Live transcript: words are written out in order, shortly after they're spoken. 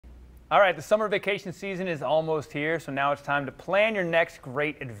All right, the summer vacation season is almost here, so now it's time to plan your next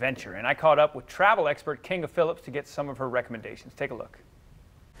great adventure. And I caught up with travel expert Kinga to get some of her recommendations. Take a look.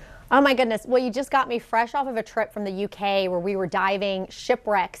 Oh my goodness. Well, you just got me fresh off of a trip from the UK where we were diving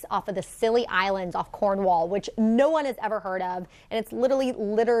shipwrecks off of the Scilly Islands off Cornwall, which no one has ever heard of. And it's literally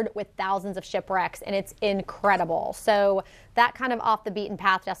littered with thousands of shipwrecks, and it's incredible. So that kind of off the beaten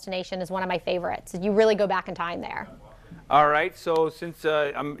path destination is one of my favorites. You really go back in time there. All right, so since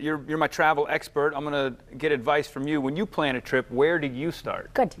you're my travel expert, I'm going to get advice from you. When you plan a trip, where do you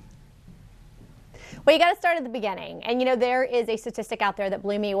start? Good. Well, you got to start at the beginning. And, you know, there is a statistic out there that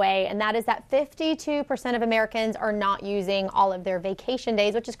blew me away, and that is that 52% of Americans are not using all of their vacation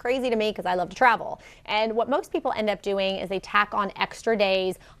days, which is crazy to me because I love to travel. And what most people end up doing is they tack on extra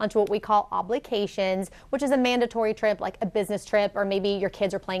days onto what we call obligations, which is a mandatory trip, like a business trip, or maybe your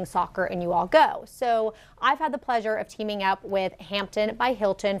kids are playing soccer and you all go. So I've had the pleasure of teaming up with Hampton by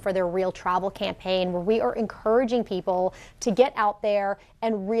Hilton for their Real Travel campaign, where we are encouraging people to get out there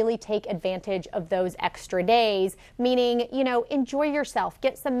and really take advantage of those extra days, meaning, you know, enjoy yourself,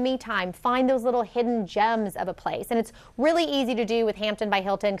 get some me time, find those little hidden gems of a place. And it's really easy to do with Hampton by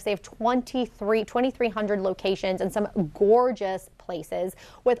Hilton because they have 2,300 locations and some gorgeous places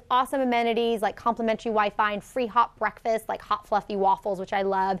with awesome amenities like complimentary Wi-Fi and free hot breakfast like hot fluffy waffles, which I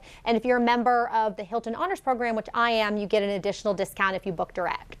love. And if you're a member of the Hilton Honors Program, which I am, you get an additional discount if you book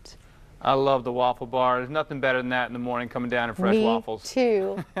direct. I love the waffle bar. There's nothing better than that in the morning, coming down to fresh waffles. Me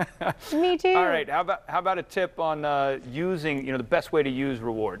too. Me too. All right, how about a tip on using, the best way to use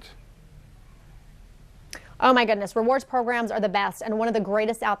rewards? Oh my goodness, rewards programs are the best, and one of the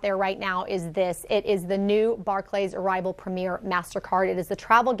greatest out there right now is this. It is the new Barclays Arrival Premier MasterCard. It is the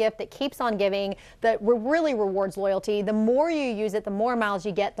travel gift that keeps on giving, that really rewards loyalty. The more you use it, the more miles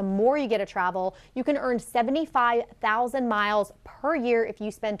you get, the more you get to travel. You can earn 75,000 miles per year if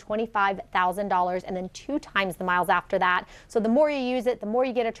you spend $25,000 and then 2 times the miles after that. So the more you use it, the more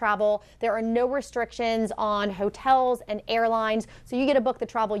you get to travel. There are no restrictions on hotels and airlines, so you get to book the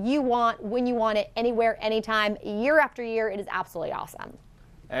travel you want, when you want it, anywhere, anytime. Year after year. It is absolutely awesome.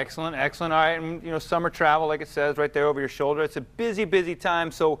 Excellent, excellent. All right, and summer travel, like it says right there over your shoulder, it's a busy, busy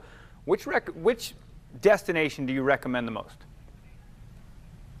time. So which destination do you recommend the most?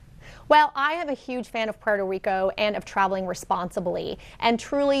 Well, I am a huge fan of Puerto Rico and of traveling responsibly. And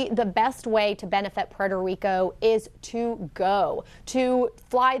truly, the best way to benefit Puerto Rico is to go, to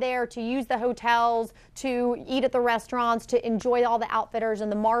fly there, to use the hotels, to eat at the restaurants, to enjoy all the outfitters and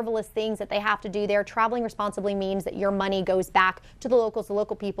the marvelous things that they have to do there. Traveling responsibly means that your money goes back to the locals, the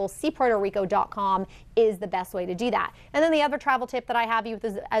local people. SeePuertoRico.com is the best way to do that. And then the other travel tip that I have you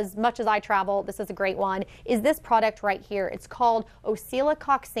with, as much as I travel, this is a great one, is this product right here. It's called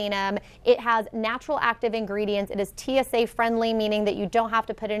Oscillococcinum. It has natural active ingredients. It is TSA friendly, meaning that you don't have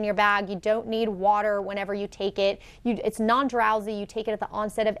to put it in your bag. You don't need water whenever you take it. It's non-drowsy. You take it at the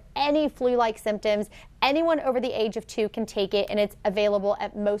onset of any flu-like symptoms. Anyone over the age of 2 can take it, and it's available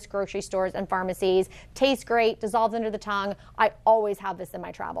at most grocery stores and pharmacies. Tastes great, dissolves under the tongue. I always have this in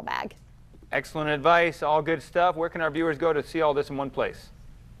my travel bag. Excellent advice, all good stuff. Where can our viewers go to see all this in one place?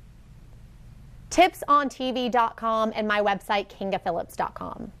 Tipsontv.com and my website,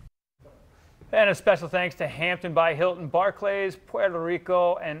 KingaPhillips.com. And a special thanks to Hampton by Hilton, Barclays, Puerto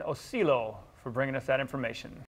Rico, and Oscillo for bringing us that information.